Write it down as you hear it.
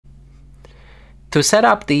To set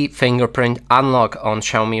up the fingerprint unlock on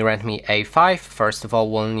Xiaomi Redmi A5, first of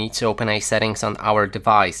all we'll need to open a settings on our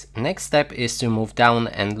device. Next step is to move down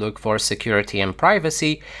and look for security and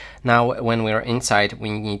privacy. Now when we're inside,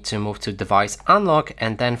 we need to move to device unlock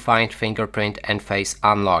and then find fingerprint and face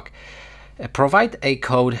unlock. Provide a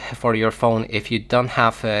code for your phone. If you don't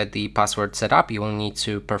have the password set up, you will need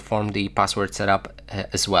to perform the password setup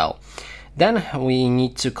as well. Then we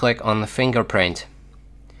need to click on the fingerprint.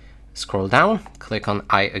 Scroll down, click on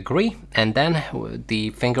I agree, and then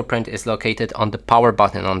the fingerprint is located on the power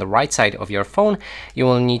button on the right side of your phone. You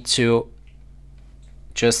will need to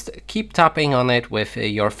just keep tapping on it with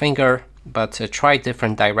your finger, but try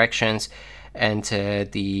different directions, and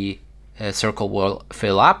the circle will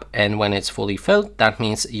fill up, and when it's fully filled, that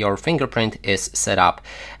means your fingerprint is set up.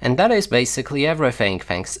 And that is basically everything.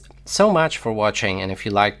 Thanks so much for watching, and if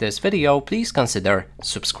you like this video, please consider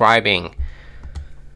subscribing.